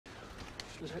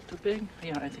Is that too big?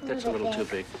 Yeah, I think that's a little too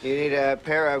big. You need a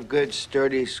pair of good,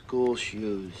 sturdy school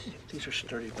shoes. These are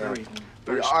sturdy, very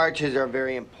The arches are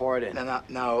very important.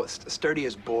 No, sturdy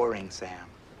is boring, Sam.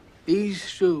 These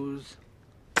shoes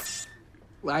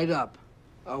light up,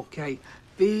 okay?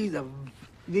 These are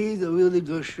really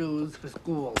good shoes for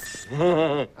school.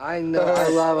 I know, I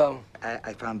love them.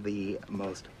 I found the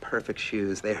most perfect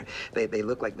shoes. They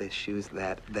look like the shoes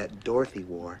that Dorothy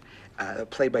wore,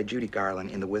 played by Judy Garland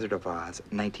in The Wizard of Oz,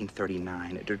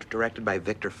 1939, directed by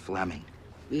Victor Fleming.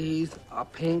 These are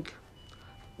pink.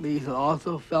 These are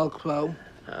also Velcro.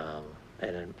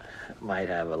 And it might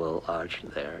have a little arch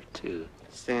there, too.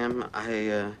 Sam,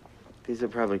 these are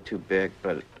probably too big,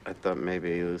 but I thought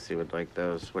maybe Lucy would like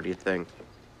those. What do you think?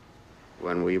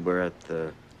 When we were at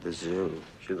the zoo,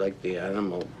 she liked the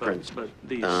animal prints. But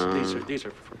these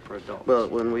are for adults. Well,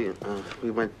 when we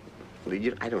went,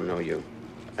 I don't know you.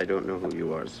 I don't know who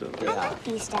you are, so. I like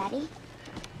these, Daddy.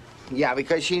 Yeah,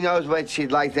 because she knows what she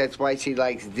likes. That's why she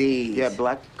likes these. Yeah,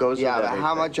 black goes with but everything.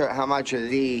 how much are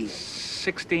these?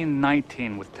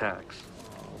 $16.19 with tax.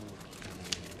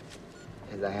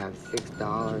 Because I have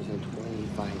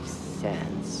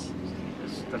 $6.25.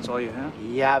 That's all you have?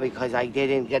 Yeah, because I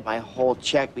didn't get my whole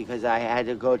check because I had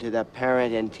to go to the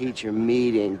parent and teacher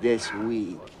meeting this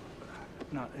week.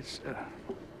 No, it's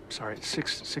sorry, it's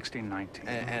 $16.19.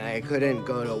 And I couldn't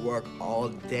go to work all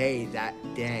day that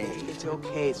day. It's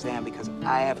okay, Sam, because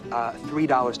I have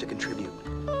 $3 to contribute.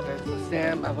 Okay, so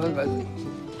Sam, I've only got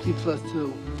 2 plus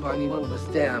 2, so I need one with a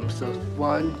stamp. So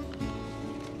 1,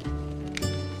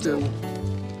 2,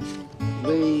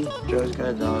 3. Joe's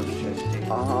got $1.50.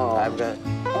 Oh. I've got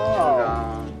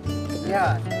 $2.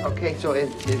 Yeah. Okay, so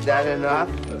is that enough?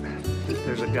 If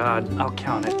there's a God, I'll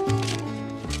count it.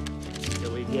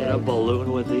 Can we get a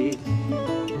balloon with these?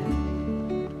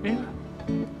 Yeah.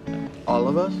 All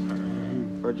of us?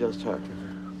 Or just her?